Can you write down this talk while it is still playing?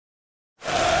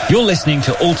You're listening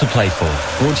to All to Play For,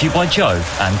 brought to you by Joe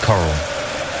and Coral.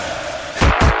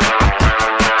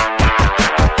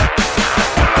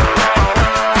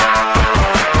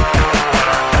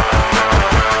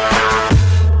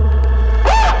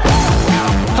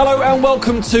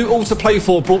 Welcome to All to Play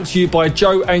For, brought to you by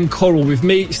Joe and Coral, with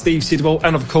me, Steve Sidwell,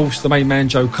 and of course the main man,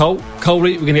 Joe Cole.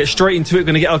 Coley, we're going to get straight into it. We're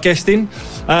going to get our guest in.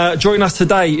 Joining us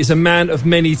today is a man of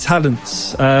many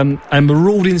talents, and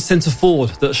marauding centre forward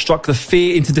that struck the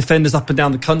fear into defenders up and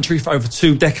down the country for over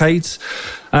 2 decades.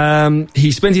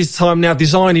 He spends his time now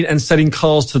designing and selling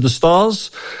cars to the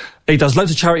stars. He does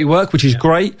loads of charity work, which is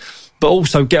great. But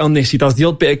also, get on this, he does the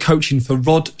odd bit of coaching for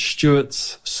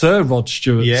Sir Rod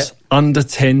Stewart's under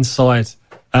 10 side.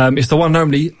 It's the one and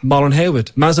only Marlon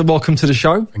Harewood. Mazza, welcome to the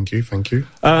show. Thank you.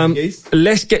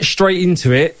 Let's get straight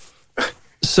into it.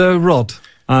 Sir Rod,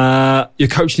 you're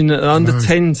coaching an under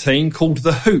 10 team called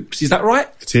the Hoops. Is that right?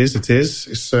 It is.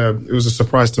 It was a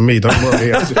surprise to me. Don't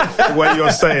worry. The way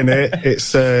you're saying it,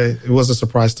 it was a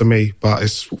surprise to me. But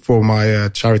it's for my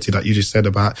charity that you just said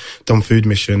about Dumb Food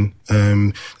Mission.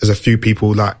 There's a few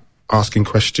people like asking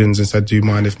questions and said, do you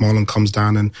mind if Marlon comes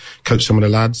down and coach some of the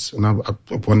lads? And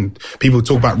when people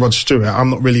talk about Rod Stewart, I'm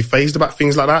not really fazed about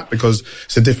things like that because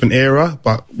it's a different era.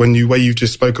 But when you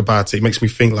just spoke about it, it makes me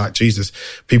think like, Jesus,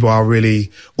 people are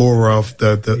really awe of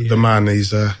the man.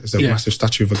 He's a massive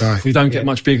statue of a guy. You don't get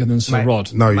much bigger than Sir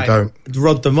Rod. No, you don't.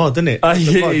 Rod the Mod, isn't it?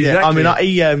 Exactly.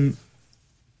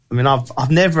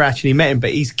 I've never actually met him,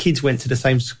 but his kids went to the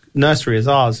same nursery as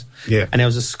ours. Yeah. And there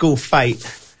was a school fete,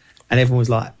 and everyone was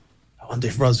like, I wonder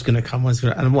if Rod's going to come. And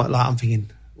I'm thinking,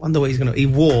 wonder what he's going to... He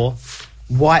wore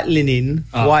white linen,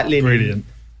 brilliant,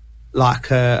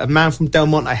 like a man from Del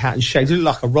Monte hat and shades. He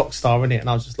looked like a rock star, innit? And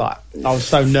I was just like, I was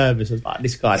so nervous. I was like,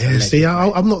 this guy's... Yeah, see,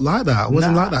 I'm not like that. I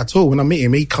wasn't like that at all. When I meet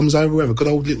him, he comes over with a good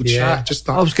old little chat, just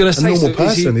like I was going to say, a normal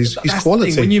person. He's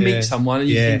quality. When you meet someone and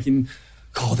you're thinking...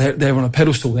 God, they're on a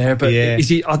pedestal there, but is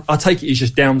he? I take it he's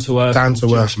just down to earth. Down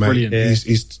to earth, mate. Brilliant. Yeah.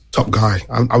 He's top guy.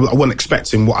 I wasn't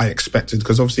expecting what I expected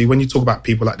because obviously when you talk about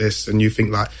people like this and you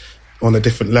think like on a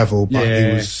different level, but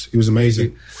he was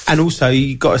amazing. And also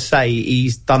you got to say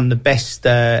he's done the best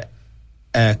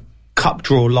cup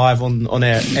draw live on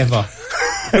air ever.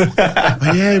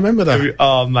 I remember that.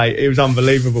 Oh mate, it was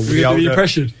unbelievable. Were you doing your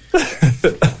impression?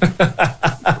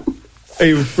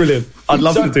 He was brilliant. I'd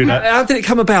love to do that. How did it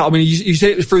come about? I mean, you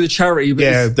said it was through the charity.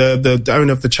 But the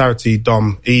owner of the charity,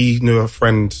 Dom, he knew a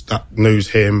friend that knows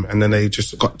him, and then they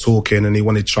just got talking, and he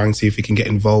wanted to try and see if he can get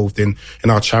involved in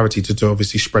our charity to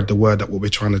obviously spread the word that what we're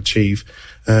trying to achieve.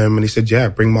 And he said,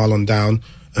 bring Marlon down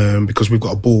because we've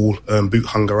got a ball, boot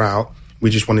hunger out. We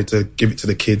just wanted to give it to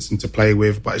the kids and to play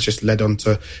with, but it's just led on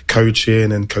to coaching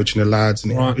the lads,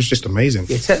 and it was just amazing.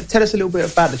 Yeah, tell us a little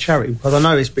bit about the charity, because I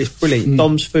know it's brilliant.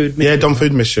 Dom's Food Mission. Yeah, Dom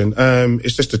Food Mission.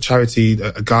 It's just a charity,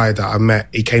 a guy that I met,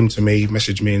 he came to me,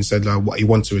 messaged me and said what he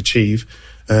wants to achieve.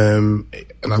 And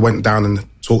I went down and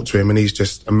talked to him, and he's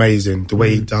just amazing. The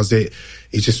way he does it,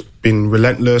 he's just been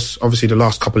relentless. Obviously, the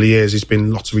last couple of years, he's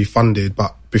been lottery funded,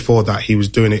 but before that, he was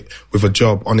doing it with a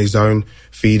job on his own,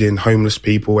 feeding homeless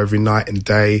people every night and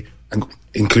day, and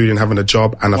including having a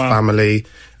job and a family.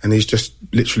 And he's just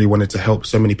literally wanted to help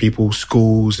so many people,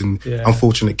 schools and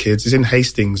unfortunate kids. He's in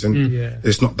Hastings, and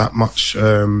there's not that much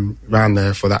around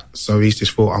there for that. So he's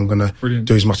just thought, I'm going to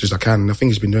do as much as I can. And I think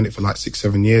he's been doing it for like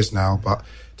 6-7 years now, but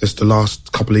just the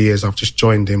last couple of years, I've just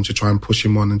joined him to try and push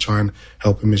him on and try and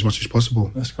help him as much as possible.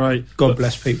 That's great. God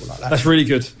bless people like that. That's really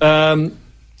good.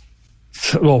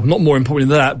 Well, not more important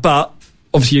than that, but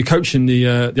obviously you're coaching the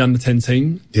under 10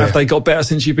 team. Yeah. Have they got better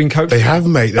since you've been coaching? They have,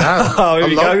 mate. They have. I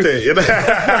loved it. You know?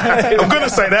 I'm going to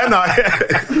say that now.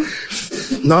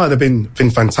 No, they've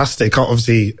been fantastic.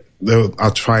 Obviously, I'll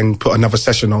try and put another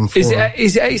session on for Is it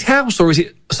at his house or is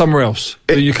it somewhere else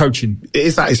that you're coaching? It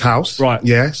is at his house. Right.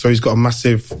 Yeah. So he's got a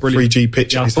massive 3G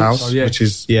pitch at his house, which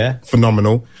is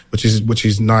phenomenal, which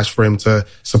is nice for him to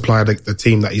supply the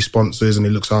team that he sponsors and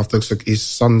he looks after. So his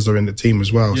sons are in the team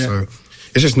as well. Yeah. So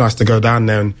it's just nice to go down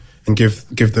there and give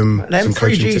them some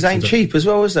coaching tips. 3Gs ain't cheap as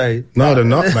well, is they? No, they're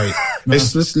not, mate. No.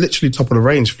 It's literally top of the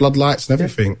range. Floodlights and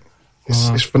everything.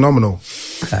 It's phenomenal.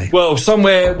 Okay. Well,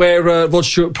 somewhere where Rod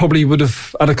Stewart probably would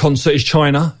have had a concert is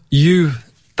China. You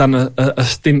done a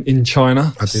stint in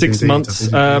China, 6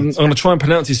 months. I'm going to try and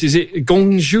pronounce this. Is it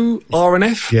Guangzhou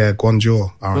RNF? Yeah,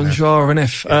 Guangzhou RNF. Guangzhou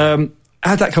RNF. Yeah.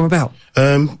 How'd that come about?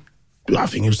 I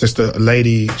think it was just a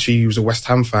lady. She was a West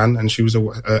Ham fan and she was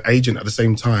an agent at the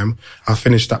same time. I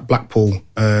finished at Blackpool,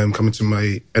 coming to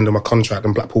my end of my contract,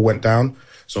 and Blackpool went down.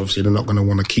 So obviously they're not going to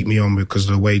want to keep me on because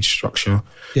of the wage structure.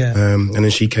 Yeah. And then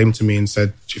she came to me and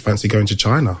said, do you fancy going to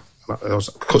China? I was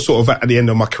sort of at the end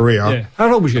of my career. Yeah.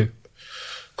 How old was you?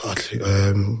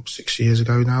 God, 6 years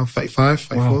ago now, 35,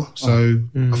 34. Wow. So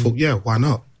I thought, yeah, why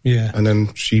not? Yeah. And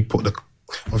then she put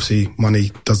obviously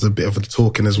money does a bit of the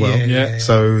talking as well. Yeah.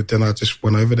 So then I just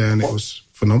went over there and it was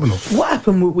phenomenal. What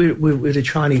happened with the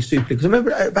Chinese Super League? Because I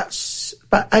remember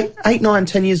about 8, 9,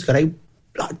 10 years ago, they,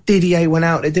 like Didier went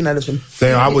out, they didn't have some...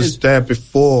 I was there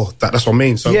before that, that's what I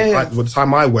mean. So by the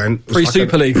time I went...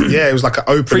 Pre-Super League. Yeah, it was like an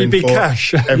opening Big for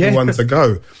cash. everyone to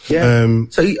go. Yeah.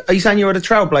 So are you saying you were the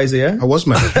trailblazer, yeah? I was,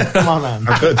 man. Come on, man.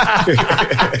 I could.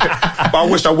 But I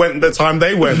wish I went the time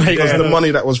they went, because the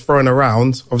money that was thrown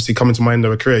around, obviously coming to my end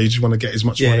of a career, you just want to get as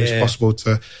much money as possible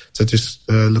to just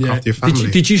look after your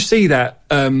family. Did you see that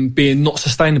being not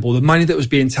sustainable? The money that was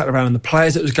being tapped around and the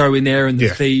players that was going there and the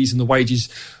fees and the wages,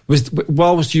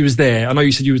 whilst you was there, I know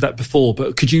you said you was that before,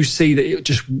 but could you see that it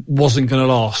just wasn't going to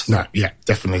last? No, yeah,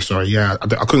 definitely. Sorry. Yeah,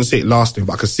 I couldn't see it lasting,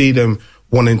 but I could see them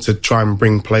wanting to try and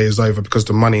bring players over because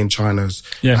the money in China is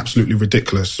absolutely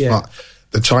ridiculous. Yeah. But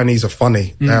the Chinese are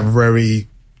funny. They have very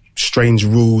strange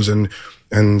rules and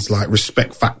like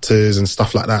respect factors and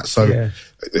stuff like that. So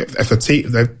if the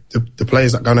team, the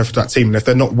players that go over to that team, and if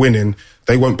they're not winning,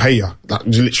 they won't pay you. Like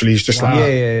literally, it's just like that.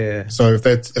 Yeah. So if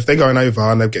they're going over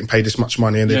and they're getting paid this much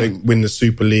money and they don't win the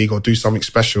Super League or do something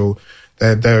special,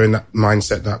 they're in that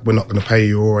mindset that we're not going to pay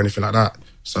you or anything like that.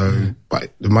 So, but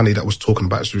the money that was talking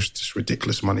about is just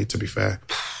ridiculous money, to be fair.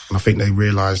 And I think they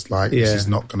realised like this is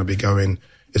not going to be going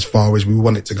as far as we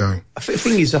want it to go. The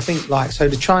thing is, I think like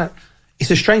it's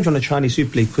a strange one, the Chinese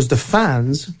Super League, because the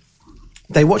fans,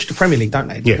 they watch the Premier League, don't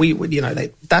they? Yeah.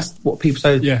 That's what people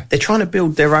say. Yeah. They're trying to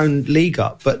build their own league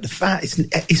up, but the fact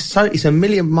it's a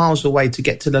million miles away to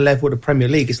get to the level of the Premier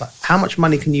League. It's like, how much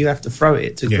money can you have to throw at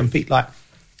it to compete? Like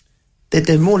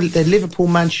they're Liverpool,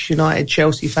 Manchester United,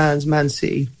 Chelsea fans, Man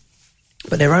City,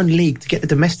 but their own league, to get the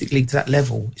domestic league to that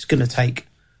level, it's going to take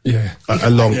a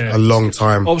long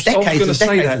time. I was going to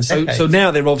say that. So now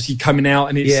they're obviously coming out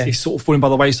and it's sort of falling by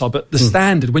the wayside. But the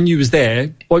standard, when you was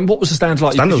there, what was the standard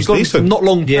like? Standard was decent. Not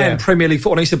long playing Premier League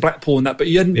football. I know you said Blackpool and that, but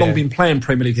you hadn't long been playing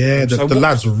Premier League football. The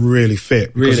lads were really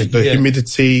fit. Really? The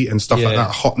humidity and stuff like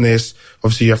that, hotness,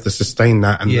 obviously you have to sustain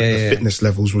that, and the fitness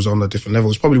levels was on a different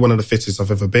level. It's probably one of the fittest I've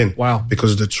ever been. Wow.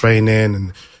 Because of the training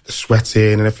and the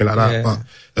sweating and everything like that. But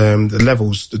the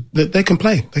levels, they can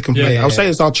play. They can play. I would say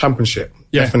it's our championship.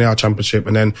 Definitely our championship.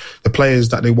 And then the players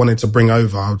that they wanted to bring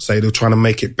over, I would say they're trying to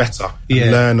make it better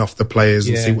and learn off the players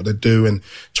and see what they do and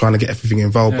trying to get everything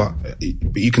involved. But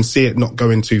you can see it not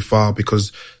going too far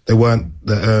because they weren't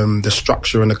the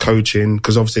structure and the coaching,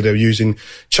 because obviously they were using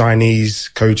Chinese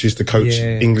coaches to coach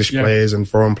English players and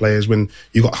foreign players, when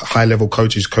you got high level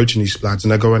coaches coaching these lads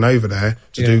and they're going over there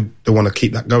to they want to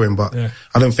keep that going. But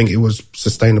I don't think it was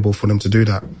sustainable for them to do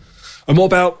that. And what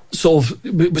about sort of,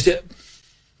 was it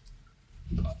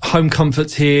home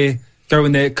comforts here,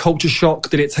 going there, culture shock?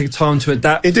 Did it take time to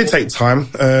adapt? It did take time,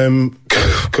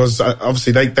 because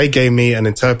obviously they gave me an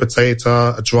interpreter,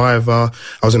 a driver.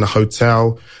 I was in a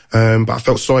hotel, but I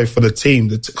felt sorry for the team,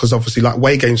 because obviously like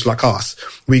away games like us,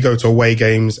 we go to away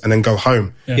games and then go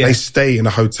home. They stay in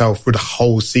a hotel through the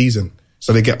whole season.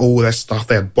 So they get all their stuff.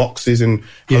 They had boxes in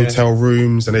hotel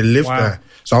rooms and they lived there.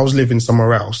 So I was living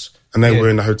somewhere else and they were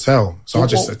in the hotel. So I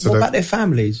just said to them... What about their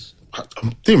families? I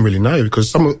didn't really know,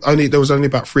 because there was only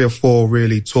about 3 or 4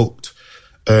 really talked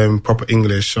proper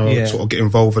English, so I sort of get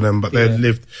involved with them. But they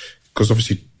lived, because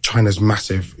obviously China's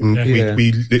massive, and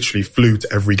we literally flew to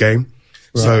every game.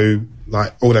 Right. So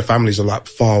like all their families are like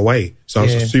far away. So I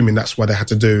was assuming that's what they had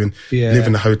to do and live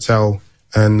in a hotel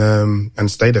and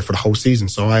stay there for the whole season.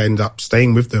 So I ended up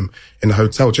staying with them in the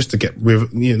hotel just to get with,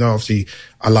 obviously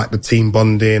I like the team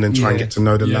bonding and try and get to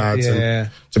know the lads. And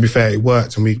to be fair, it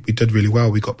worked and we did really well.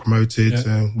 We got promoted,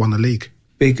 won the league.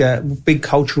 Big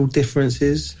cultural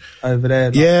differences over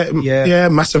there. Yeah,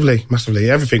 massively.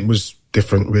 Everything was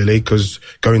different really, because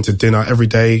going to dinner every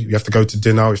day, you have to go to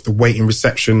dinner, you have to wait in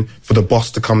reception for the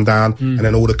boss to come down, and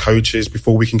then all the coaches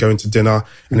before we can go into dinner,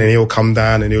 and then he'll come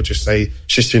down and he'll just say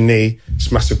shish your knee,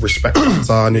 it's massive respect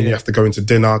factor, and then you have to go into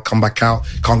dinner, come back out,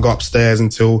 can't go upstairs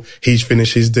until he's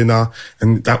finished his dinner,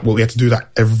 and we had to do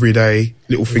that every day,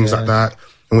 little things like that.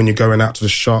 And when you're going out to the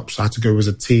shops, I had to go as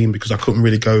a team, because I couldn't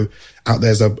really go out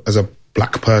there as a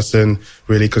black person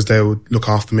really, because they would look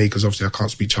after me, because obviously I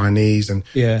can't speak Chinese, and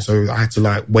so I had to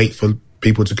like wait for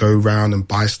people to go around and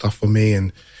buy stuff for me,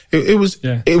 and it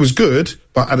was good,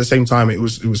 but at the same time it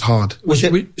was hard. I was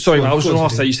going to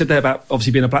ask that. You said there about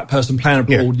obviously being a black person playing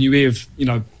abroad, and you hear of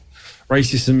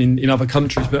racism in other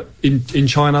countries, but in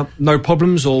China, no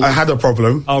problems? Or I had a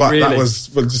problem, but really? That was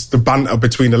just the banter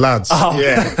between the lads.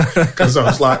 Because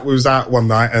we was out one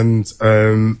night, and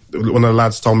one of the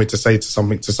lads told me to say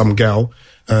something to some girl,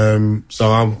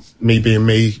 So me being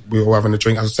me, we were having a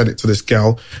drink. I said it to this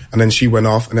girl, and then she went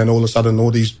off, and then all of a sudden,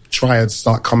 all these triads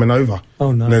start coming over.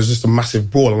 Oh no! And there was just a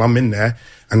massive brawl, and I'm in there.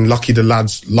 And lucky the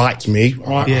lads liked me.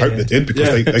 I hope they did,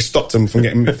 because they stopped them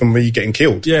from me getting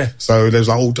killed. Yeah. So there was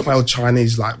like all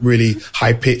Chinese, like really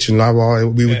high pitch, and like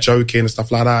we were joking and stuff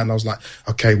like that. And I was like,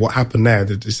 okay, what happened there?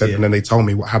 They said, and then they told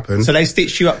me what happened. So they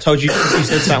stitched you up, told you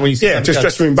said something when you said just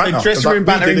dressing room banter. So dressing room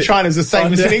banter in China is the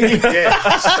same as in England.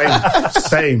 Yeah,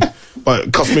 same. But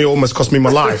it almost cost me my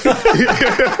life.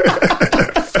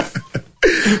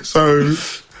 So.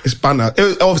 It's banter.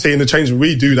 Obviously, in the change room,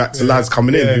 we do that to lads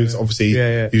coming in who's obviously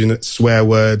using swear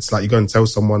words, like you go and tell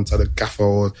someone to the gaffer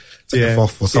or take it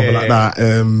off or something like that.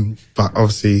 But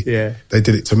obviously, they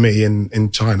did it to me in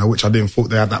China, which I didn't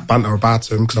thought they had that banter about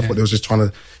them, because I thought they was just trying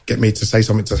to get me to say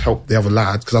something to help the other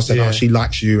lad. Because I said, oh, she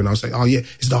likes you. And I was like, oh, yeah.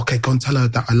 He said, okay, go and tell her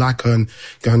that I like her, and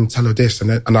go and tell her this.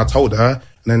 And I told her,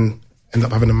 and then ended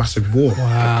up having a massive war.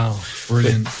 Wow.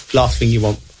 Brilliant. Last thing you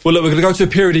want. Well, look, we're going to go to a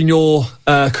period in your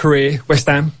career, West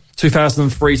Ham,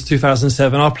 2003 to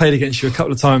 2007. I played against you a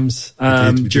couple of times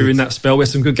during that spell. We had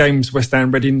some good games, West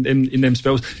Ham, Reading, in them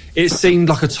spells. It seemed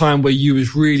like a time where you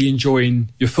was really enjoying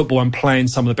your football and playing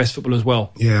some of the best football as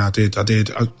well. Yeah, I did.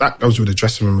 That goes with the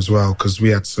dressing room as well, because we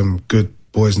had some good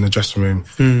boys in the dressing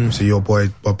room. So your boy,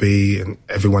 Bobby, and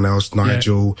everyone else,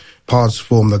 Nigel. Pards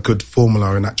formed a good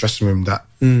formula in that dressing room that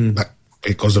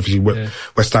because obviously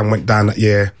West Ham went down that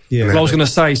year. Yeah. Well, I was going to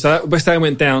say, so West Ham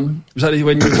went down. Was that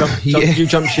when you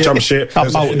jumped ship? Jumped ship. There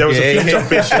was a few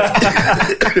jumping ship.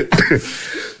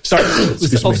 So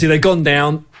obviously they've gone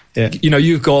down. Yeah. You know,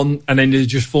 you've gone, and then you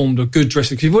just formed a good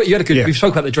dressing room. You had a good. We've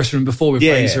spoke about the dressing room before with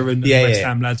Fraser and the West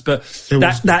Ham lads, but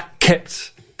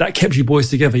that kept you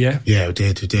boys together, yeah? Yeah, it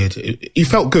did. You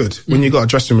felt good when you got a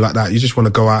dressing room like that. You just want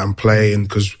to go out and play, and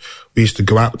because we used to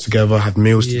go out together, have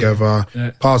meals together.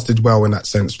 Yeah. Pards did well in that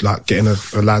sense, like getting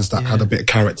a lads that had a bit of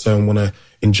character and want to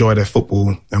enjoy their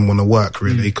football and want to work,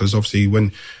 really, because obviously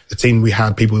when the team we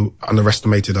had, people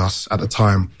underestimated us at the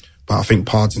time, but I think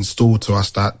Pards installed to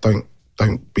us that don't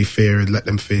be feared, let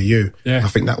them fear you. Yeah. I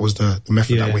think that was the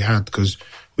method that we had, because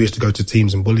we used to go to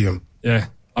teams and bully them. Yeah.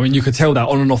 I mean, you could tell that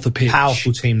on and off the pitch.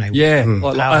 Powerful team they were. Yeah,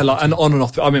 like and on and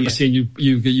off. I remember seeing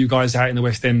you guys out in the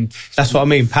West End. That's what I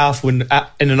mean. Powerful in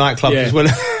the nightclub as well.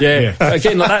 Yeah.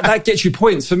 Again, like that gets you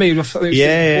points for me.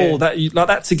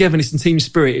 That togetherness and team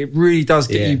spirit, it really does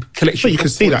get you collection. But you can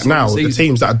see that now. The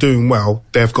teams that are doing well,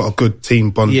 they've got a good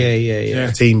team bond.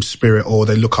 Yeah. Team spirit, or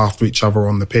they look after each other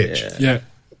on the pitch. Yeah.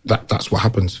 That's what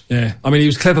happens. Yeah. I mean, he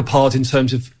was clever part in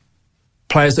terms of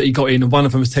players that he got in, and one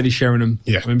of them was Teddy Sheringham.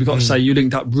 Yeah. I mean, we've got to say, you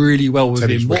linked up really well with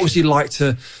him. What was he like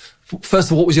to,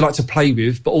 first of all, what was he like to play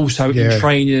with, but also in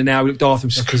training and now he looked after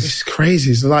him? Because it's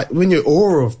crazy. It's like when you're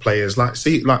awe of players, like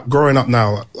growing up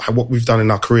now, what we've done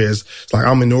in our careers, it's like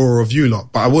I'm in awe of you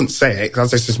lot, but I wouldn't say it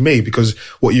because that's just me, because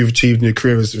what you've achieved in your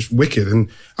career is just wicked. And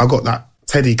I got that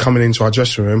Teddy coming into our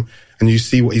dressing room, and you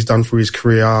see what he's done for his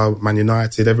career, Man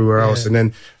United, everywhere else, and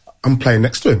then I'm playing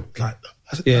next to him. Like,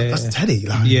 that's Teddy.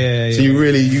 Like.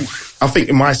 So I think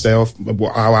in myself,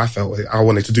 how I felt, I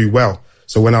wanted to do well.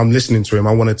 So when I'm listening to him,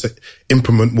 I wanted to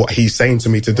implement what he's saying to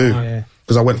me to do.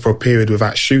 Because I went for a period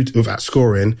without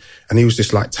scoring, and he was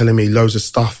just like telling me loads of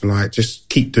stuff, and like, just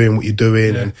keep doing what you're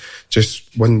doing, and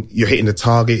just when you're hitting the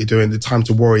target, you're doing. The time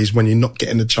to worry is when you're not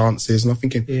getting the chances. And I'm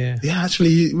thinking,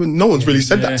 actually, no one's really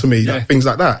said that to me, like, things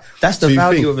like that. That's the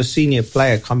value of a senior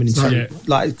player coming into, dressing,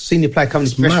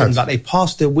 like they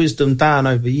passed their wisdom down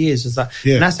over years. It's like,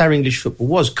 and that's how English football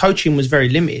was. Coaching was very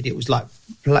limited. It was like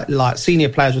senior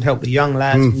players would help the young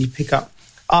lads, and you pick up.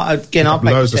 I played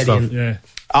with Teddy.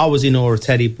 I was in awe of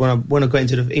Teddy when I got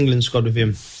into the England squad with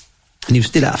him, and he was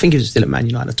still at Man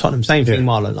United, Tottenham. Same thing,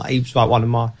 Marlon. Like, he was like one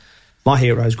of my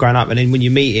heroes growing up. And then when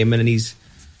you meet him, and then he's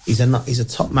a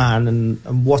top man,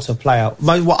 and what a player.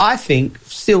 What I think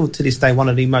still to this day, one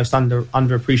of the most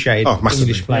underappreciated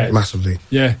English players. Massively,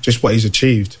 just what he's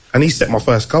achieved, and he set my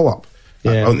first goal up.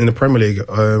 In the Premier League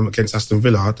against Aston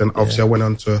Villa. Then obviously I went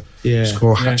on to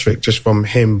score a hat-trick just from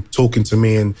him talking to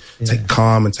me, and take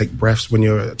calm and take breaths when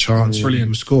you're at a chance. Brilliant.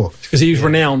 You score. Because he was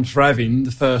renowned for having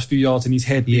the first few yards in his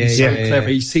head. He's so clever.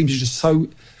 He seems to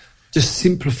just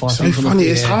simplify. So funny.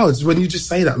 It's hard when you just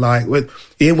say that. Like, when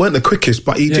he weren't the quickest,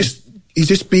 but he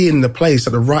just be in the place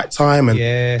at the right time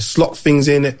and slot things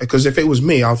in. Because if it was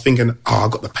me, I'm thinking, I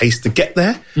got the pace to get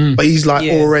there. But he's like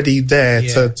already there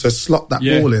to slot that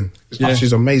ball in. Which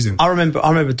is amazing. I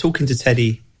remember talking to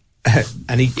Teddy,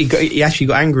 and he actually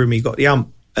got angry with me. He got the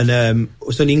ump, and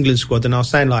was on the England squad, and I was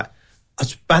saying, like, I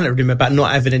was bantered him about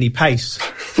not having any pace.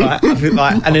 Like, I think,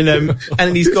 like, and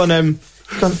then he's gone.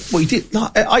 Well, he did.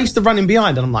 Like, I used to run him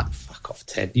behind, and I'm like, fuck off,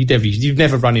 Ted. You've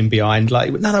never run in behind.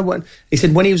 Like, no. He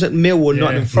said when he was at Millwall,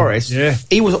 Nottingham Forest,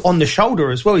 he was on the shoulder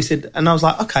as well. He said, and I was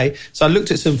like, okay. So I looked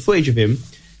at some footage of him,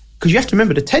 because you have to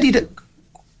remember the Teddy that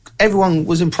everyone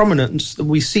was in prominence.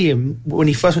 We see him when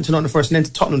he first went to Nottingham Forest and then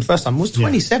to Tottenham the first time was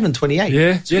 27, 28.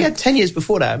 Yeah, so he had 10 years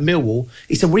before that at Millwall.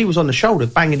 He said when he was on the shoulder,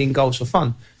 banging in goals for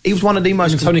fun. He was one of the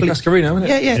most Tony Cascarino,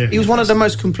 wasn't it? Yeah. He was one of the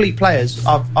most complete players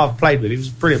I've played with. He was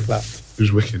a brilliant player. He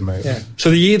was wicked, mate. Yeah. So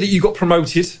the year that you got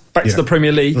promoted back to the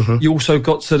Premier League, you also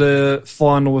got to the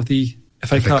final of the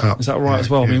FA Cup. Is that right as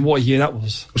well? I mean, what a year that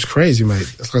was. It was crazy,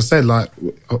 mate. Like I said,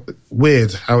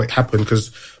 weird how it happened, because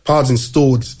Pards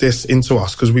installed this into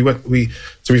us, because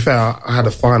to be fair, I had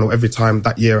a final every time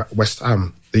that year at West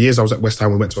Ham. The years I was at West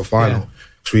Ham, we went to a final.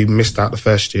 So we missed out the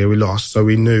first year, we lost. So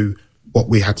we knew what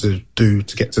we had to do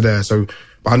to get to there.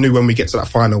 But I knew when we get to that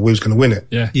final, we was going to win it.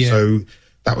 Yeah. So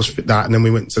that was that. And then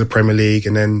we went to the Premier League,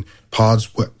 and then Pards'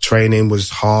 training was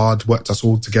hard, worked us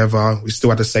all together. We still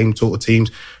had the same sort of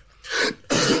teams.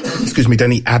 Excuse me.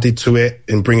 Then he added to it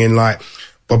and bringing like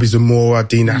Bobby Zamora,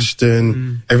 Dean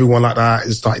Ashton, everyone like that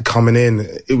is started coming in.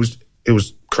 It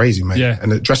was crazy, mate. Yeah.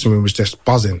 And the dressing room was just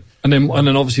buzzing. And then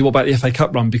obviously, what about the FA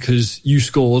Cup run? Because you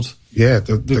scored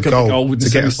the goal with the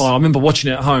semi-final. I remember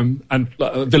watching it at home, and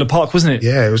Villa Park, wasn't it?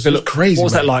 Yeah, it was crazy. What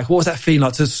was that like? What was that feeling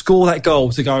like to score that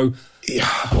goal, to go,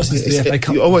 what's this, the FA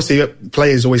Cup? You always see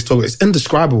players always talk, it's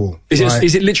indescribable. Is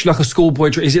it literally like a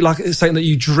schoolboy dream? Is it like something that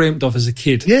you dreamt of as a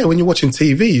kid? Yeah, when you're watching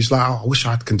TV, it's like, I wish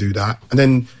I can do that. And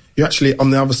then you're actually on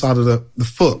the other side of the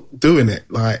foot doing it.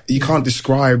 Like, you can't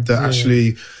describe that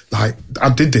actually, like, I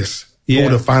did this. All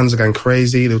the fans are going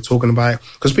crazy. They're talking about it.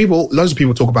 Because loads of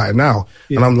people talk about it now.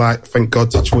 Yeah. And I'm like, thank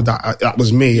God, touch wood, that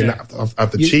was me. Yeah. And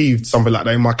I've achieved something like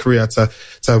that in my career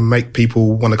to make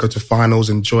people want to go to finals,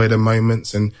 enjoy the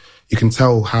moments. And you can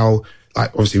tell how,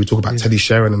 like, obviously we talk about Teddy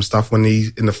Sheringham and stuff when he,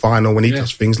 in the final, when he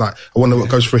does things like, I wonder what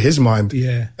goes through his mind.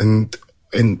 Yeah. And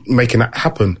making that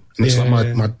happen. And it's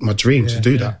like my dream to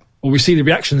do that. Well, we see the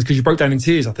reactions, because you broke down in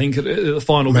tears, I think, at the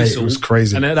final whistle. It was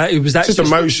crazy. And it was that just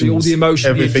emotions, all the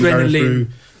emotion, everything the going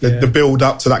adrenaline. through, the build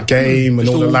up to that game, and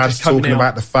all the lads talking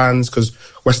about the fans, because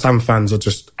West Ham fans are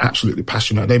just absolutely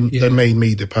passionate. They made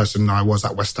me the person I was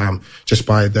at West Ham, just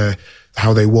by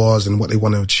how they was and what they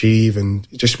want to achieve, and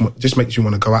it just makes you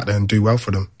want to go out there and do well for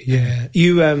them. Yeah,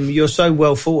 you're so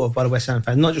well thought of by the West Ham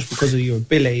fans, not just because of your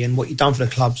ability and what you've done for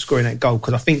the club, scoring that goal.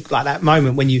 Because I think like that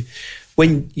moment when you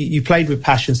played with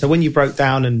passion, so when you broke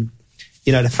down, and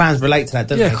you know the fans relate to that,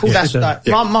 don't they? Of course. That's like,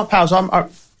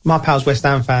 my pals West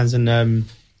Ham fans, and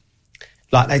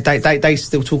like they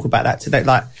still talk about that today.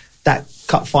 Like that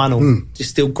cup final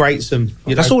just still grates them.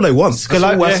 That's all they want. That's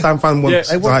all West Ham fan wants.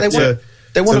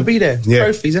 They want to be there.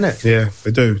 Trophies, innit? Yeah,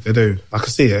 they do. I can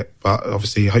see it, but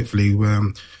obviously, hopefully,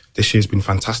 this year's been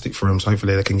fantastic for them. So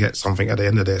hopefully, they can get something at the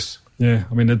end of this. Yeah,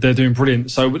 I mean, they're doing brilliant.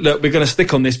 So, look, we're going to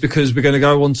stick on this, because we're going to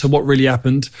go on to what really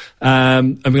happened.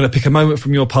 And we're going to pick a moment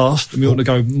from your past, and we want to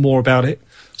go more about it.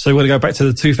 So, we're going to go back to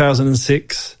the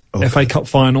 2006 FA Cup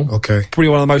final. Okay. Probably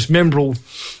one of the most memorable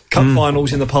cup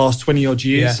finals in the past 20-odd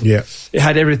years. Yeah. It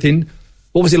had everything.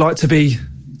 What was it like to be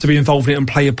involved in it and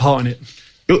play a part in it?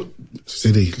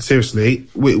 Seriously,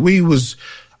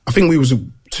 I think we was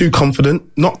too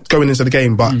confident, not going into the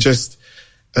game, but just...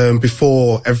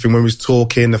 before everything, when we was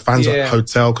talking, the fans at the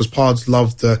hotel, because Pards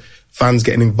loved the fans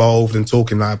getting involved and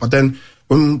talking like that. But then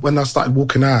when I started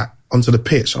walking out onto the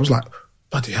pitch, I was like,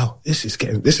 bloody hell, this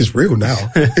is real now.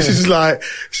 This is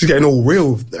getting all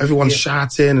real. Everyone's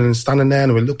shouting and standing there,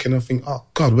 and we're looking, and I think, oh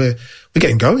God, we're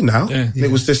getting going now. Yeah. And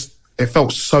it was just, it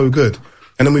felt so good.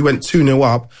 And then we went 2-0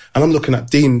 up, and I'm looking at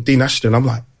Dean Ashton, I'm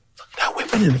like, no, we're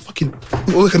going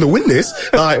to win this.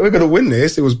 We're going to win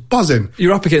this. It was buzzing.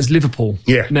 You're up against Liverpool.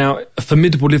 Yeah. Now, a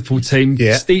formidable Liverpool team,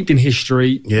 steeped in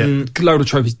history, load of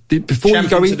trophies. Before you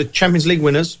go into the Champions League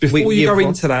winners, before you go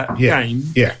into that game,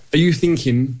 are you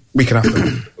thinking we can have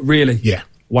them? Really? Yeah.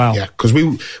 Wow. Yeah, because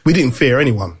we didn't fear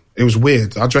anyone. It was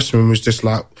weird. Our dressing room was just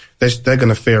like, they're going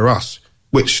to fear us,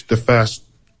 which the first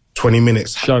 20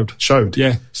 minutes showed.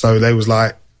 Yeah. So they was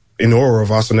like in awe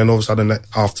of us, and then all of a sudden at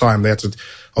half time they had to,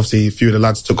 obviously a few of the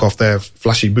lads took off their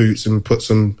flashy boots and put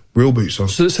some real boots on.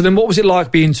 So then what was it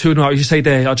like being 2-0 up? You say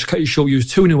there, I just cut you short, you was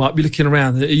 2-0 up, you're looking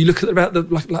around, you look at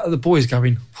the boys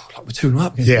going, like we're 2-0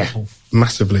 up against Liverpool.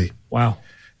 Massively. Wow.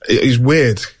 It's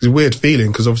weird. It's a weird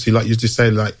feeling, because obviously, like you just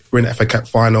said, like we're in the FA Cup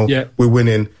final, we're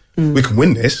winning, we can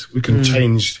win this, we can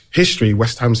change history,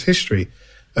 West Ham's history.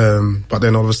 But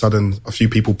then all of a sudden, a few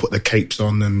people put their capes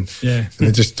on, and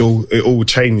it all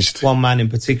changed. One man in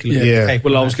particular. Yeah.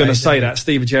 Well, I was going to say that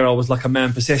Steven Gerrard was like a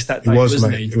man possessed that day,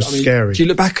 wasn't he? It was scary. Do you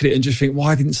look back at it and just think,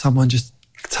 why didn't someone just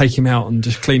take him out and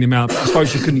just clean him out. I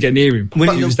suppose you couldn't get near him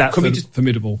when he was that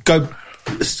formidable.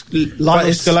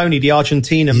 Lionel Scaloni, the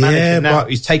Argentina manager now,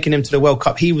 who's taking him to the World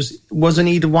Cup. Wasn't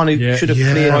he the one who should have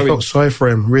cleared? I felt sorry for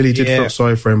him. Really did feel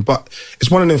sorry for him. But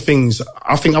it's one of the things.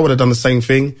 I think I would have done the same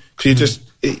thing because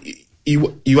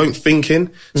you weren't thinking.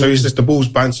 So it's just the ball's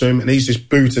bounced to him and he's just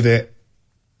booted it,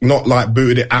 not like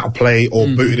booted it out of play or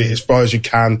booted it as far as you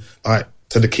can, like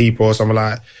to the keeper or something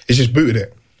like that. He's just booted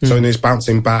it. So then it's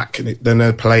bouncing back, and then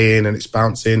they're playing, and it's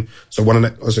bouncing. So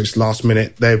it's last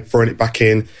minute, they're throwing it back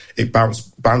in. It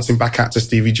bouncing back out to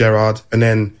Stevie Gerrard, and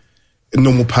then a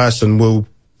normal person will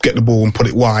get the ball and put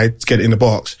it wide to get it in the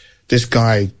box. This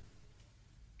guy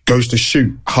goes to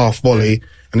shoot half volley,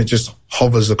 and it just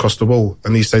hovers across the ball.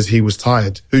 And he says he was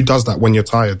tired. Who does that when you're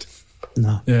tired?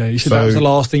 No. Yeah, you said that was the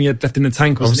last thing you had left in the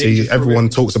tank, wasn't it? Obviously, everyone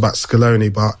talks about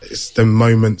Scaloni, but it's the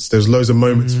moments. There's loads of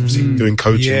moments obviously doing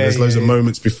coaching. There's loads of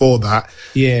moments before that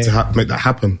to make that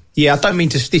happen. Yeah, I don't mean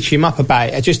to stitch him up about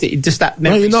it. Just that.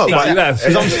 No, you're not.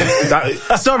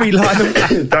 Sorry, Lionel.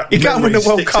 You can't win the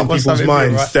World Cup or something.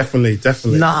 Minds, right?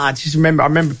 Definitely. Nah, I just remember.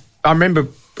 I remember.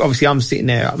 Obviously, I'm sitting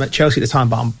there. I'm at Chelsea at the time,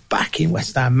 but I'm backing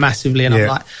West Ham massively, and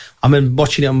I'm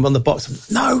watching it. I'm on the box.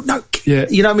 I'm, no. Yeah.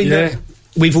 You know what I mean? Yeah.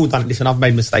 We've all done it. Listen, I've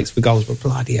made mistakes for goals, but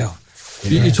bloody hell.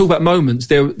 Yeah. You talk about moments.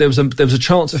 There was a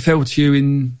chance that fell to you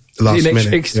in the last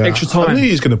minute. Extra time. I knew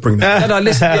he was going to bring that. No,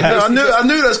 listen. I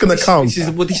knew that's going to come. This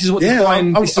is what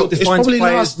defines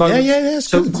players' moments.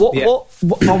 So what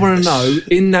I want to know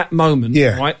in that moment,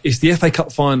 right? It's the FA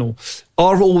Cup final.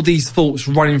 Are all these thoughts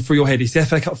running through your head? It's the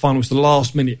FA Cup final. It's the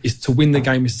last minute. It's to win the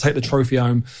game. It's to take the trophy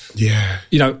home. Yeah.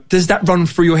 You know, does that run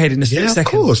through your head in a split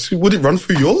second? Of course. Would it run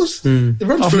through yours? It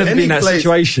runs I've through never been in that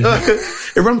situation.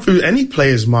 It ran through any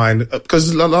player's mind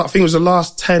because I think it was the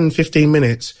last 10, 15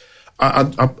 minutes. I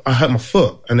hurt my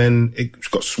foot and then it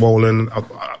got swollen.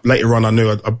 Later on, I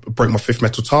knew I broke my fifth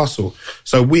metatarsal.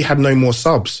 So we had no more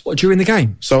subs. What, during the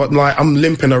game? So I'm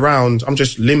limping around. I'm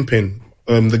just limping.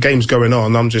 The game's going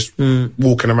on. I'm just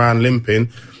walking around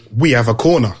limping. We have a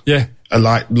corner. Yeah. At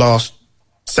last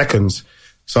seconds.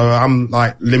 So I'm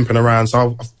like limping around.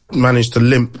 So I've managed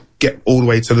to get all the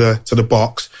way to the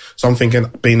box. So I'm thinking,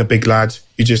 being a big lad,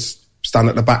 you just stand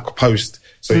at the back post.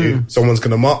 So someone's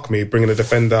going to mark me, bringing a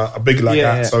defender, a big like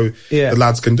that, so the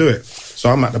lads can do it. So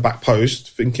I'm at the back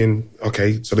post thinking,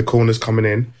 okay, so the corner's coming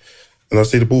in, and I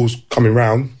see the ball's coming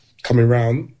round,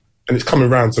 and it's coming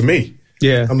round to me.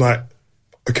 Yeah. I'm like,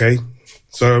 okay.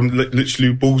 So I'm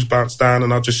literally, balls bounce down,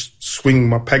 and I just swing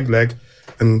my peg leg,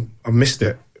 and I missed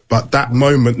it. But that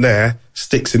moment there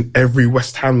sticks in every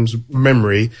West Ham's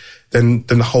memory than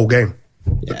the whole game.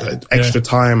 Extra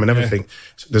time and everything.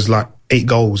 So there's like 8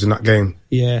 goals in that game.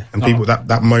 Yeah. And people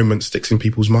that moment sticks in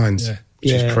people's minds. Yeah.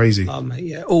 Which is crazy.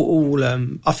 All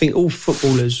I think all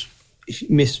footballers I've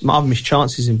missed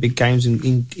chances in big games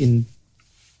in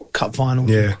cup finals.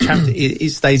 Yeah. It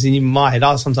stays in my head.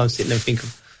 I sometimes sit there and think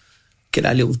get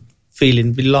that little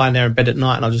feeling, be lying there in bed at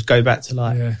night, and I'll just go back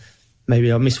to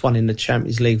maybe I missed one in the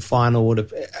Champions League final or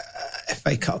the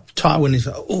FA Cup title, and it's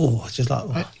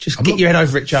like, just get your head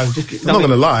over it, Joe. I'm not going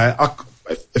to lie.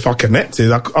 If I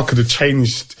connected, I could have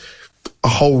changed a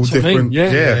whole different...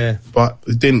 But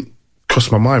it didn't cross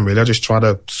my mind, really. I just tried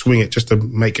to swing it just to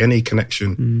make any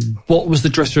connection. What was the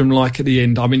dressing room like at the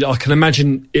end? I mean, I can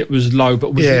imagine it was low,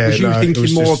 but was you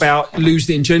thinking more about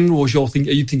losing it in general, or are you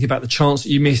thinking about the chance that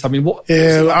you missed? I mean, what...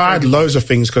 Yeah, I had loads of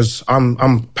things because I'm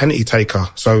penalty taker.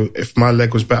 So if my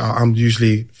leg was better, I'm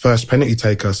usually first penalty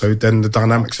taker. So then the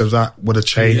dynamics of that would have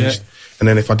changed. Yeah. And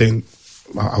then if I didn't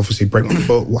obviously break my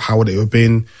foot, how would it have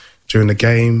been during the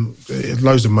game?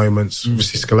 Loads of moments.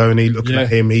 Obviously Scaloni, looking at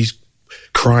him, he's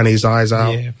crying his eyes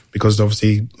out because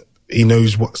obviously he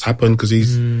knows what's happened because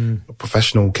he's a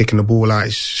professional, kicking the ball out.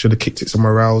 He should have kicked it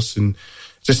somewhere else, and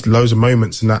just loads of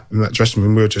moments in that dressing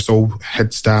room. We were just all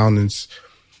heads down and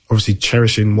obviously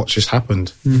cherishing what just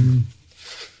happened. Right,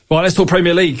 let's talk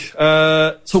Premier League.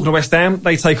 Talking to West Ham,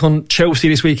 they take on Chelsea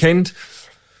this weekend.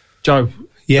 Joe,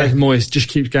 David Moyes just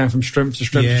keeps going from strength to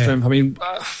strength to strength. I mean,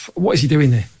 what is he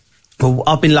doing there? Well,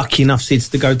 I've been lucky enough, Sid,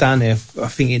 to go down there, I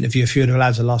think, interview a few of the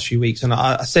lads the last few weeks. And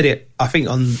I said it, I think,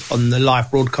 on the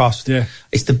live broadcast. Yeah.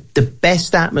 It's the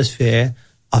best atmosphere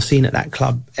I've seen at that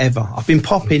club ever. I've been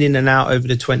popping in and out over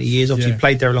the 20 years. Obviously,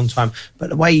 played there a long time.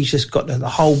 But the way he's just got the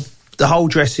whole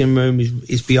dressing room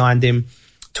is behind him,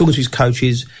 talking to his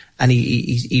coaches, and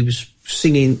he was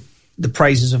singing the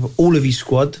praises of all of his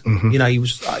squad. You know, he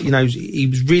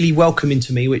was really welcoming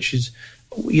to me, which is...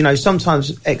 You know,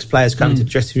 sometimes ex-players come into the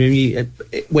dressing room,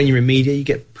 when you're in media, you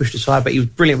get pushed aside, but he was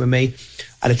brilliant with me.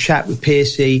 I had a chat with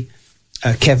Piercy,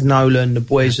 Kev Nolan, the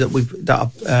boys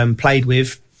that I've played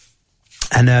with.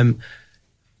 And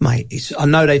Mate, I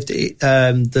know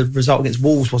the result against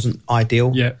Wolves wasn't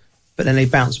ideal. Yeah. But then they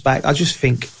bounced back. I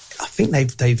think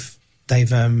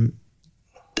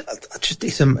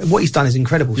what he's done is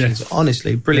incredible. Yeah.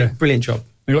 Honestly, brilliant job.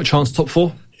 You got a chance top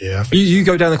 4? Yeah, I think you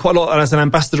go down there quite a lot as an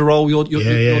ambassador role. You're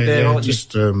there, aren't you?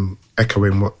 Just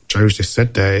echoing what Joe's just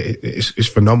said there. It's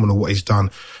phenomenal what he's done.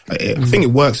 I think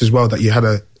it works as well that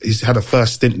he's had a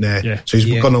first stint there, so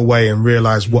he's gone away and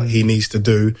realised what he needs to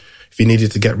do. If he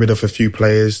needed to get rid of a few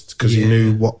players because he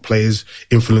knew what players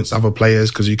influence other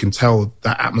players, because you can tell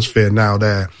that atmosphere now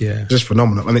there. Yeah. Just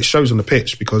phenomenal. And it shows on the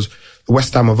pitch, because the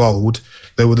West Ham of old,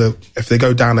 if they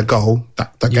go down a goal,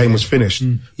 that game was finished.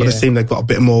 But it seemed they've got a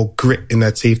bit more grit in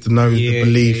their teeth to know the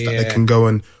belief that they can go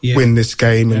and win this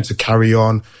game and to carry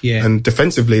on. Yeah. And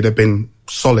defensively, they've been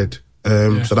solid.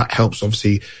 So that helps.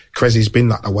 Obviously, Crezy's been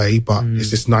that way, but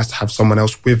it's just nice to have someone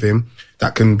else with him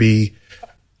that can be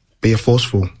a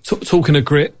forceful. Talking of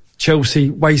grit, Chelsea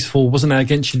wasteful, wasn't they,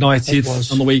 against United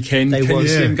on the weekend? Can you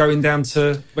see him going down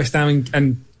to West Ham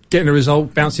and getting a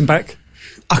result, bouncing back?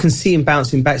 I can see him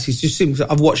bouncing back.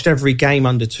 I've watched every game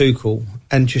under Tuchel,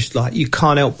 and just like, you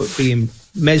can't help but being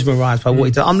mesmerised by what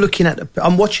he does.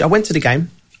 I went to the game.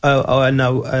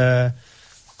 I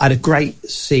had a great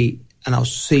seat, and I'll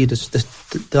see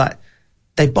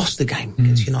they bossed the game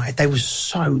against United. They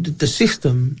was the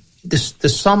system, the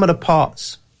sum of the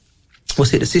parts.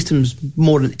 The system's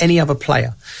more than any other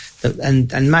player.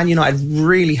 And Man United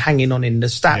really hanging on in. The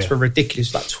stats were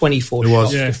ridiculous, like 24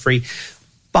 shots to 3.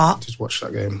 But just watch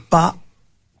that game. But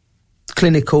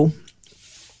clinical.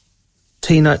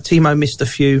 Timo missed a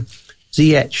few.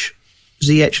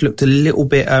 Ziyech looked a little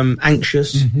bit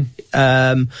anxious.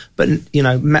 But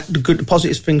the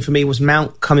positive thing for me was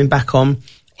Mount coming back on.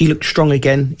 He looked strong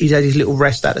again. He's had his little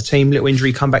rest out of the team, little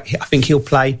injury, come back. I think he'll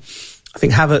play. I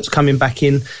think Havertz coming back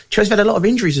in. Chelsea had a lot of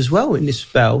injuries as well in this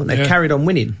spell, and they've carried on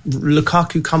winning.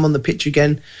 Lukaku come on the pitch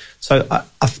again. So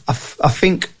I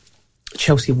think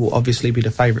Chelsea will obviously be the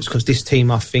favourites, because this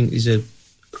team, I think, is a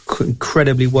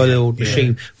incredibly well-oiled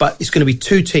machine. But it's going to be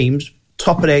two teams,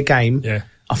 top of their game. Yeah.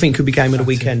 I think could be game of the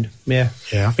weekend. Yeah,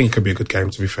 I think it could be a good game,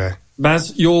 to be fair.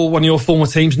 Baz, you're one of your former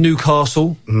teams,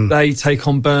 Newcastle. They take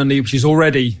on Burnley, which is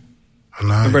already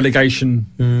a relegation,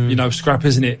 scrap,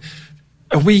 isn't it?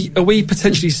 Are we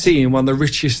potentially seeing one of the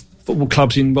richest football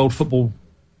clubs in world football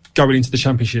going into the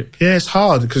Championship? Yeah, it's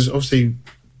hard, because obviously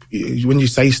when you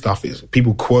say stuff,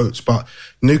 people quotes, but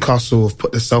Newcastle have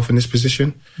put themselves in this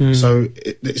position. So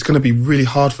it's going to be really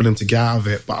hard for them to get out of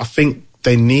it. But I think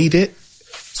they need it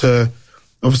to,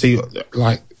 obviously,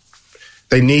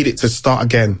 they need it to start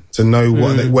again, to know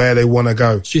where they want to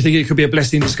go. Do you think it could be a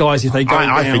blessing in disguise if they go down?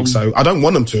 I think so. I don't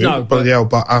want them to, but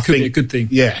I think it could be a good thing.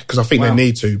 Yeah, because I think they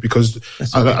need to, because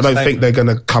I don't think they're going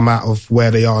to come out of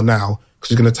where they are now,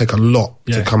 because it's going to take a lot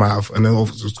to come out of, and then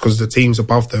because the teams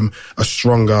above them are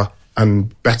stronger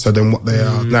and better than what they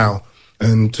are now.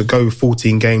 And to go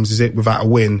 14 games, without a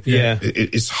win?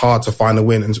 It's hard to find a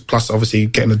win. And plus, obviously,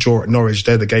 getting a draw at Norwich,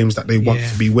 they're the games that they want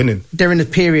to be winning. They're in a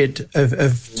period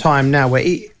of time now where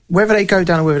whether they go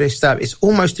down or whether they stay up, it's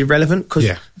almost irrelevant,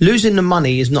 because losing the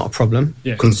money is not a problem.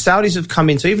 Because Saudis have come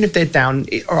in, so even if they're down,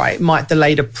 it might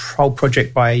delay the whole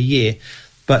project by a year.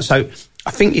 But so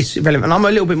I think it's irrelevant. And I'm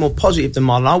a little bit more positive than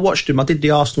Marlon. I watched them. I did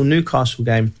the Arsenal-Newcastle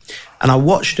game, and I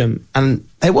watched them, and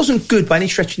they wasn't good by any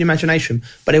stretch of the imagination,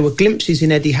 but there were glimpses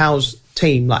in Eddie Howe's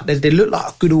team. Like they looked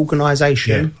like a good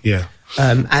organisation.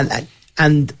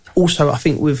 And also, I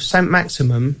think with St.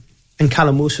 Maximum and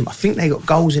Callum Wilson, I think they got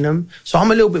goals in them. So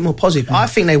I'm a little bit more positive. I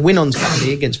think they win on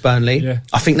Saturday against Burnley.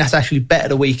 I think that's actually better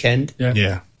the weekend.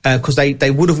 Because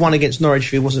they would have won against Norwich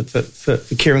if it wasn't for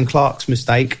Kieran Clark's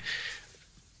mistake.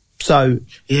 So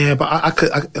but I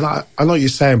know what you're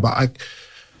saying, but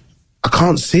I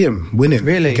can't see him winning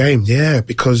the game.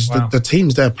 Because the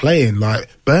teams they're playing, like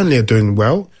Burnley, are doing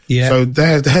well. So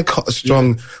they're got a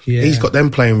strong. He's got them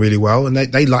playing really well, and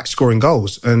they like scoring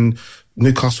goals. And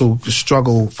Newcastle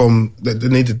struggle from the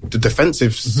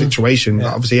defensive situation.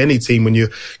 Like obviously, any team, when you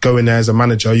go in there as a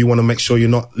manager, you want to make sure you're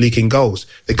not leaking goals.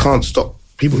 They can't stop.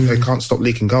 They can't stop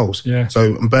leaking goals.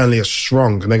 So Burnley are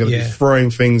strong, and they're going to be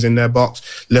throwing things in their box,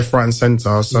 left, right, and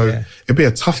centre. So it'd be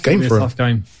a tough game for them. Tough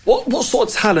game. What sort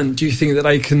of talent do you think that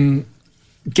they can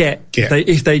get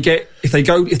if they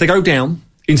go down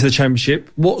into the Championship?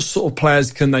 What sort of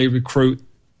players can they recruit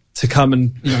to come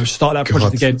and start that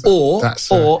project again?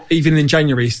 Or even in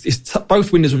January,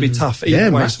 both windows would be tough.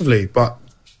 Massively. But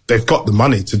they've got the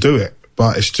money to do it.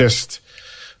 But it's just.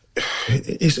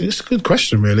 It's a good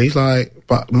question, really.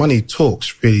 But money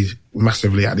talks really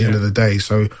massively at the end of the day.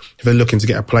 So if they're looking to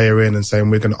get a player in and saying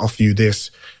we're going to offer you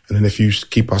this, and then if you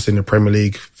keep us in the Premier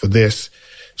League for this,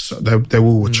 So they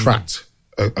will attract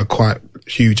a quite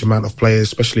huge amount of players,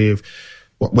 especially if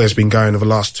where it's been going over the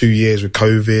last 2 years with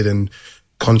COVID and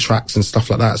contracts and stuff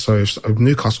like that. So if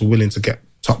Newcastle are willing to get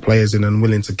top players in and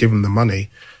willing to give them the money,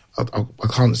 I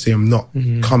can't see them not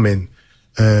coming.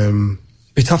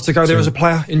 Be tough to go there as a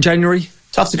player in January.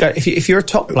 Tough to go. If you're a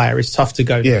top player, it's tough to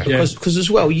go. Yeah. Because as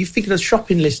well, you think of the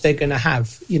shopping list they're going to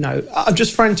have. You know, I've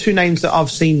just thrown 2 names that I've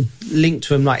seen linked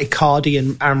to them, like Icardi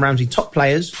and Aaron Ramsey, top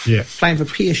players, playing for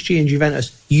PSG and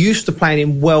Juventus, used to playing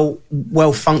in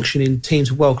well-functioning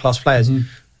teams of world-class players.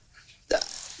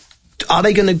 Are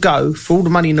they going to go, for all the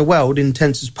money in the world, in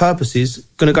intents purposes,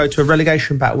 going to go to a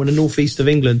relegation battle in the northeast of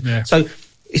England? Yeah. So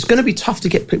it's going to be tough to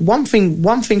get... One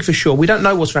thing for sure, we don't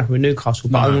know what's happening with Newcastle,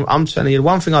 but I'm telling you, the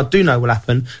one thing I do know will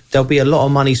happen, there'll be a lot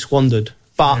of money squandered.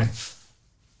 But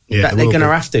they're going to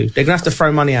have to. They're going to have to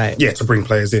throw money at it. Yeah, to bring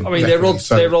players in. I mean, their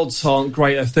odds aren't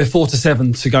great. They're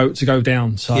 4-7 to go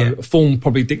down. So form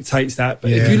probably dictates that.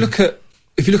 But if you look at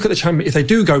the Champions, if they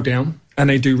do go down and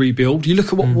they do rebuild, you look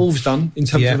at what Wolves done in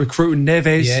terms of recruiting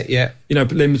Neves. You know,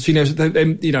 but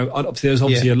then you know, obviously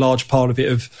there's a large part of it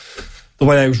of the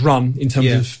way they was run in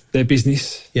terms of their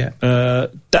business.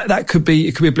 That could be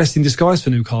a blessing in disguise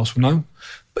for Newcastle. No,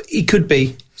 but it could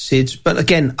be, Sid. But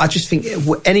again, I just think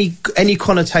any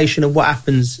connotation of what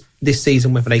happens this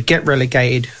season, whether they get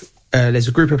relegated, there's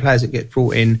a group of players that get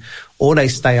brought in, or they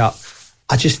stay up.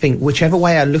 I just think whichever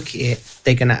way I look at it,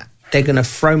 they're gonna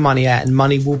throw money out, and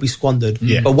money will be squandered.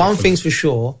 But one thing's for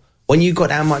sure: when you got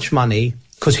that much money,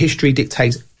 because history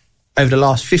dictates over the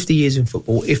last 50 years in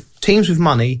football, if teams with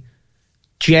money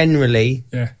generally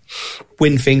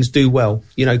win things, do well,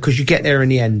 you know, because you get there in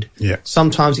the end.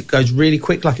 Sometimes it goes really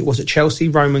quick, like it was at Chelsea.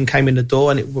 Roman came in the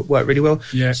door and it worked really well.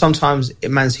 Sometimes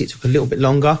Man City took a little bit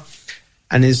longer,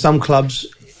 and in some clubs,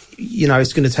 you know,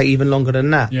 it's going to take even longer than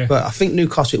that. But I think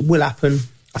Newcastle, it will happen.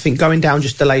 I think going down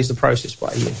just delays the process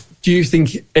by a year. Do you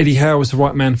think Eddie Howe was the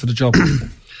right man for the job,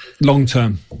 long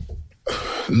term?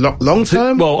 Long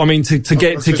term? Well, I mean, to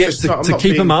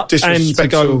keep him up and to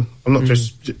go. I'm not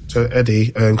just to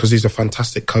Eddie because he's a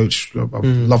fantastic coach. I've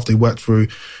loved he worked through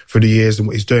the years and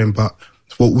what he's doing, but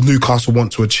what Newcastle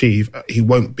want to achieve, he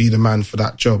won't be the man for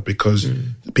that job because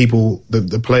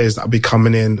the players that will be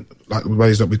coming in, like the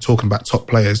ways that we're talking about, top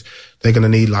players, they're going to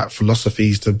need like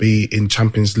philosophies to be in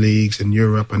Champions Leagues in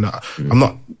Europe. And I'm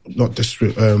not just,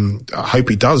 I hope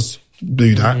he does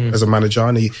do that as a manager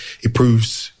and he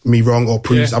proves me wrong or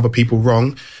proves other people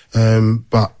wrong.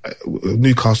 But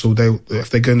Newcastle, if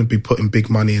they're going to be putting big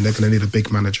money in, they're going to need a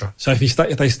big manager. So if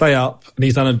they stay up and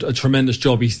he's done a tremendous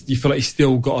job, you feel like he's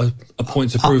still got a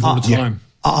point to prove all the time.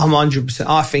 I'm 100%.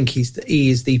 I think he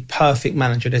is the perfect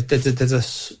manager.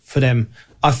 There's for them.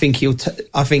 I think he's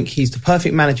the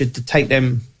perfect manager to take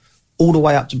them all the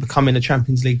way up to becoming a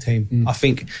Champions League team. I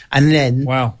think, and then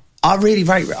I really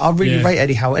rate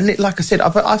Eddie Howe, and like I said,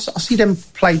 I've seen them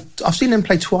play. I've seen them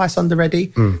play twice under Eddie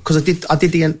because I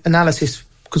did the analysis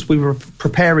because we were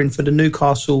preparing for the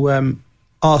Newcastle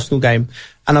Arsenal game,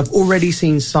 and I've already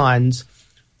seen signs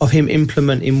of him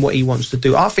implementing what he wants to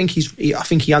do. I think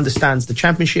he understands the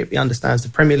Championship. He understands the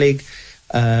Premier League.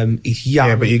 He's young.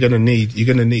 Yeah, but you're gonna need.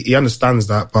 He understands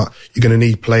that, but you're gonna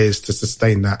need players to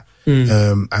sustain that,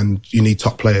 and you need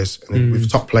top players. And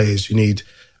with top players, you need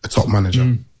a top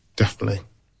manager. Definitely.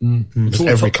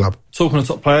 Every club. Talking of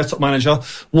top players, top manager,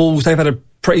 Wolves, they've had a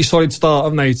pretty solid start,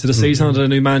 haven't they, to the season under the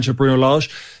new manager, Bruno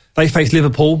Lage. They face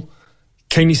Liverpool.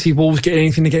 Can you see Wolves getting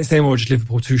anything against them, or just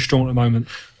Liverpool too strong at the moment?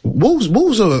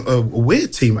 Wolves are a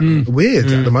weird team, at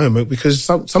the moment, because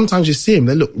sometimes you see them,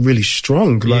 they look really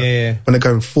strong, when they're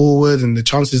going forward and the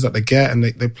chances that they get, and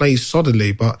they play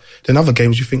solidly. But then other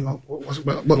games you think, what's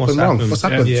went wrong? What's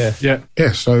happened?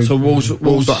 Yeah. So Wolves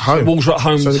at home. Wolves are at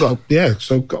home. So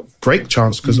they've got a great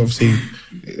chance because obviously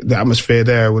the atmosphere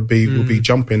there would be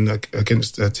jumping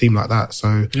against a team like that.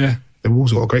 So the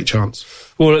Wolves have got a great chance.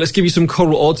 Well, let's give you some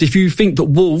Coral odds. If you think that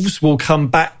Wolves will come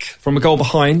back from a goal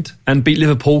behind and beat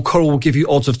Liverpool, Coral will give you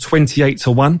odds of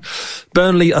 28-1.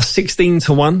 Burnley are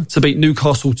 16-1 to beat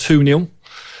Newcastle 2-0.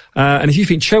 And if you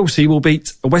think Chelsea will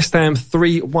beat West Ham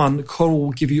 3-1, Coral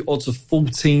will give you odds of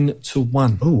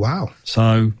 14-1. Oh, wow.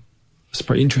 So that's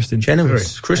pretty interesting.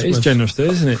 Generous. Christmas. It is generous there,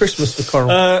 isn't it? Christmas for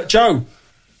Coral. Joe,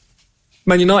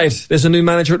 Man United, there's a new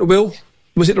manager at the wheel.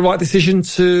 Was it the right decision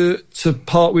to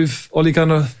part with Ole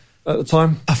Gunnar at the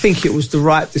time? I think it was the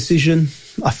right decision.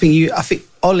 I think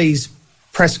Ole's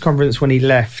press conference when he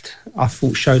left, I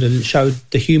thought showed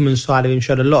the human side of him,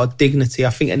 showed a lot of dignity. I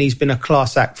think, and he's been a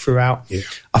class act throughout. Yeah.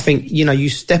 I think, you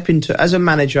step into, as a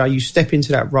manager, you step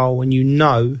into that role and you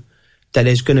know that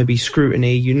there's going to be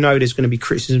scrutiny. You know there's going to be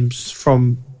criticisms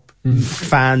from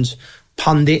fans,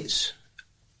 pundits.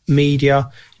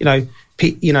 media, but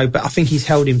I think he's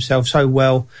held himself so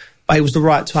well. But it was the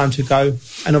right time to go.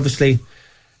 And obviously,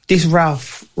 this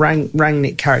Ralph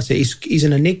Rangnick character, he's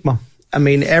an enigma. I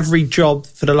mean, every job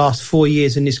for the last 4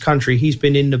 years in this country, he's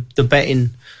been in the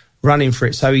betting running for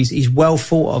it. So he's well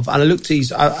thought of. And I looked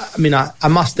at I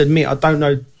must admit, I don't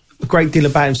know a great deal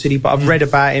about him, City, but I've read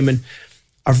about him, and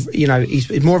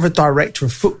he's more of a director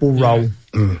of football role,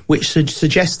 which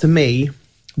suggests to me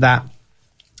that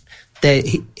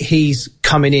he's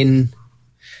coming in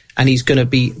and he's going to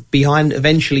be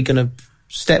eventually going to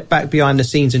step back behind the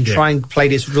scenes and try and play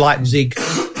this Leipzig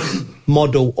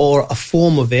model or a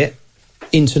form of it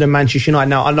into the Manchester United.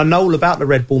 Now, and I know all about the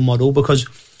Red Bull model because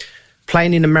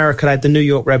playing in America, they had the New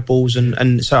York Red Bulls,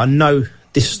 and so I know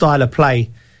this style of play,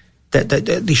 that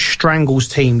this strangles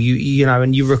team,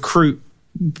 and you recruit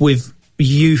with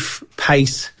youth,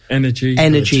 pace, energy.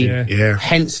 Yeah.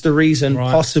 Hence the reason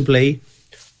possibly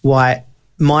why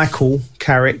Michael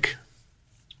Carrick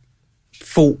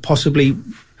thought possibly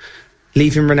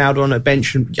leaving Ronaldo on a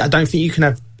bench. I don't think you can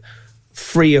have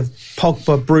three of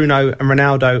Pogba, Bruno and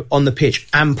Ronaldo on the pitch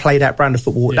and play that brand of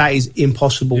football. That is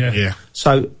impossible.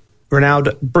 So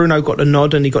Bruno got the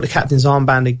nod and he got the captain's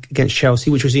armband against Chelsea,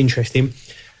 which was interesting.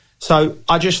 So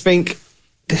I just think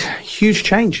huge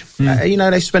change.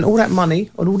 They spent all that money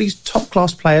on all these top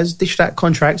class players, dished out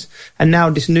contracts, and now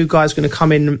this new guy's going to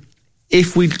come in.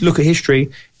 If we look at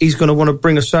history, he's going to want to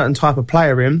bring a certain type of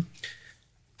player in,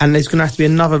 and there's going to have to be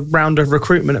another round of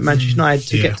recruitment at Manchester United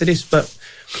to get to this. But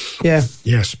yeah,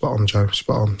 spot on, Joe,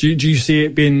 spot on. Do you see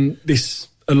it being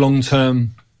a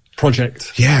long-term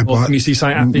project? Yeah, or but can you see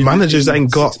something happening? Managers ain't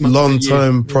got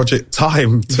long-term project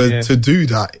time to do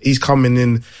that. He's coming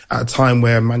in at a time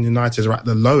where Man United are at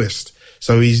the lowest.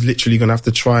 So he's literally going to have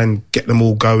to try and get them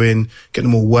all going, get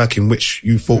them all working, which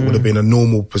you thought would have been a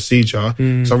normal procedure.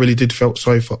 So I really did felt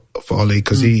sorry for Ollie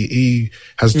because he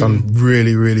has done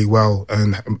really, really well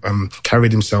and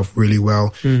carried himself really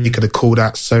well. He could have called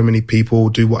out so many people,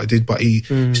 do what he did, but he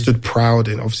stood proud,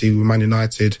 and obviously with Man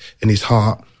United in his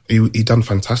heart, he done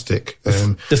fantastic.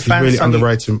 He's really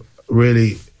underrated him,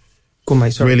 really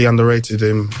underrated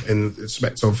him in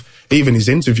respect of even his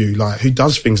interview, like who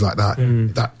does things like that.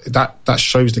 That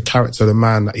shows the character of the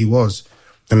man that he was.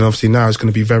 And obviously now it's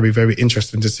going to be very, very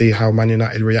interesting to see how Man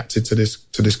United reacted to this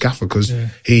gaffer, because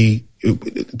the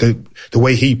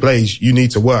way he plays, you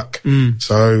need to work.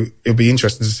 So it'll be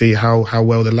interesting to see how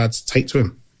well the lads take to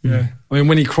him. Yeah, I mean,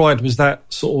 when he cried, was that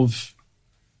sort of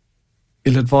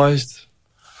ill-advised?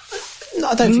 No,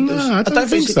 I don't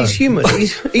think so. He's human. He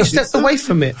stepped away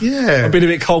from it. Yeah, I've been a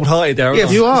bit cold-hearted there. Yeah,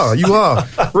 you are.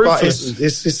 But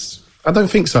it's I don't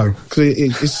think so,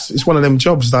 because it's one of them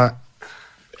jobs that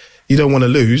you don't want to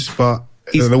lose. But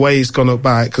the way he's gone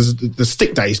about it, because the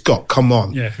stick that he's got, come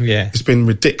on, it's been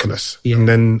ridiculous. And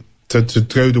then to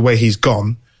go the way he's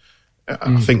gone,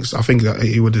 I think that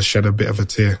he would have shed a bit of a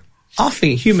tear. I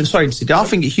think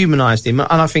it humanised him, and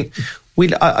I think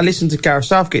I listened to Gareth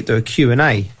Southgate do a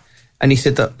Q&A. And he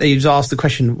said that he was asked the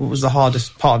question, what was the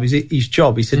hardest part of his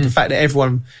job? He said the fact that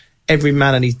every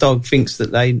man and his dog thinks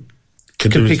that they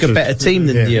can pick a better team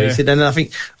than you. He said, and I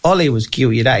think Ollie was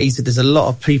guilty of that. He said there's a lot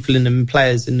of people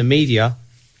players in the media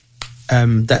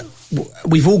that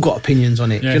we've all got opinions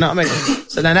on it. Do you know what I mean?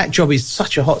 So then that job is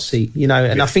such a hot seat, and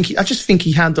I just think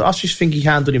he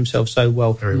handled himself so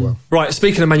well. Very well. Right,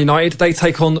 speaking of Man United, they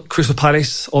take on Crystal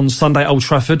Palace on Sunday at Old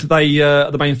Trafford. They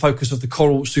are the main focus of the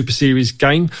Coral Super Series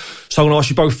game. So I'm going to ask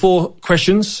you both 4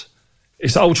 questions.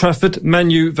 It's at Old Trafford, Man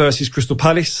U versus Crystal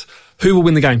Palace. Who will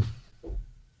win the game?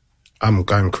 I'm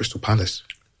going Crystal Palace.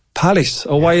 Palace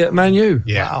away at Man U.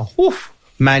 Yeah. Wow. Oof.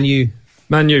 Man U.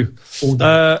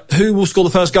 Who will score the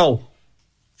first goal?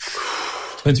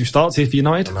 Depends who starts here for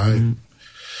United. I know.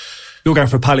 You're going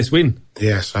for a Palace win.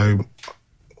 Yeah, so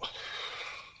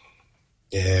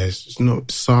it's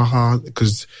not so hard,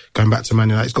 because going back to Man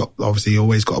United, he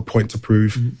always got a point to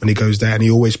prove when he goes there, and he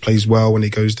always plays well when he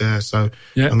goes there. So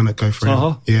I'm going to go for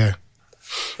him. Yeah.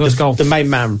 First goal. The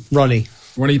main man, Ronnie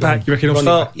back. You reckon he'll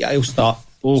start? Yeah, he'll start.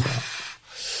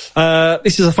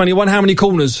 This is a funny one. How many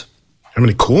corners? How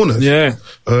many corners? Yeah.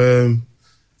 I'd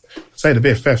say there'd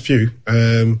be a fair few.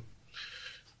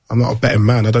 I'm not a betting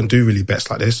man. I don't do really bets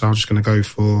like this. So I'm just going to go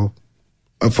for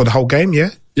the whole game.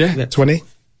 Yeah.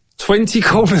 20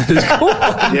 corners.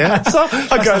 Yeah. That's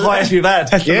the highest we've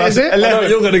had. Yeah, is it? 11.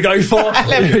 You're going to go for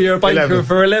 11. You're a banker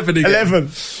for 11 again.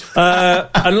 11.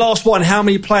 And last one. How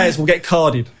many players will get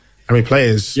carded? How many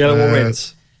players? Yellow or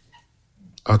reds?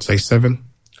 I'd say 7.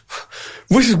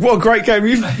 What a great game.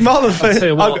 Marlon,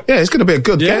 it's going to be a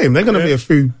good game. They're going to be a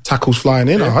few tackles flying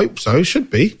in. I hope so.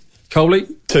 Should be. Coley?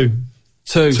 2.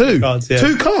 Two cards, yeah.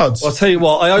 2 cards. Well, I'll tell you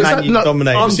what,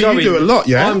 you do a lot,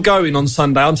 yeah? I'm going on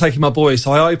Sunday. I'm taking my boys,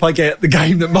 so I hope I get the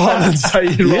game that Marlon's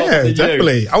saying. Yeah,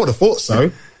 definitely. I would have thought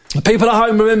so. People at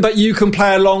home, remember, you can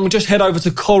play along. Just head over to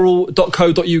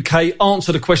coral.co.uk,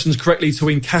 answer the questions correctly to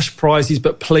win cash prizes,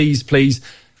 but please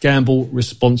gamble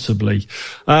responsibly.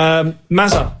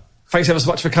 Mazza, thanks ever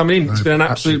so much for coming in. It's been an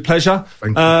absolute pleasure.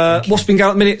 Thank you. What's been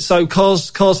going at the minute? So Cars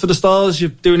for the Stars,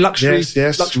 you're doing luxury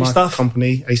my stuff.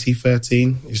 Company,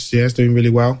 AC13, is doing really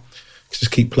well.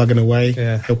 Just keep plugging away,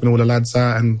 helping all the lads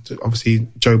out. And obviously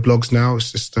Joe blogs now.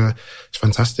 It's just it's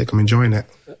fantastic. I'm enjoying it.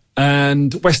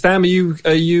 And West Ham, are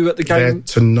you at the game? Yeah,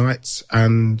 tonight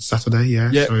and Saturday,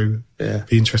 So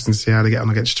be interesting to see how they get on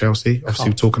against Chelsea. Obviously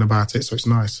we're talking about it, so it's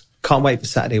nice. Can't wait for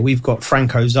Saturday. We've got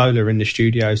Franco Zola in the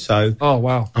studio, so... Oh,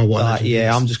 wow. Oh, what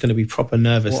I'm just going to be proper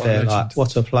nervous there. Like,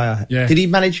 what a player. Yeah. Did he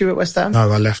manage you at West Ham?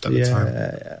 No, I left at the time.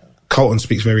 Yeah. Carlton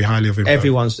speaks very highly of him.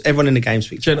 Everyone in the game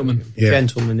speaks. Gentlemen.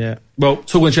 Gentlemen, yeah. Well,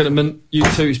 talking of gentlemen, you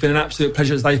two, it's been an absolute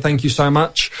pleasure today. Thank you so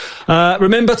much.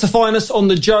 Remember to find us on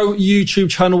the Joe YouTube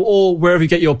channel or wherever you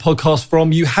get your podcast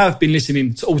from. You have been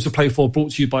listening to All to Play For,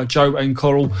 brought to you by Joe and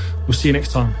Coral. We'll see you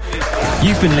next time.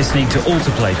 You've been listening to All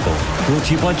to Play For, brought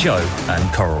to you by Joe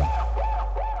and Coral.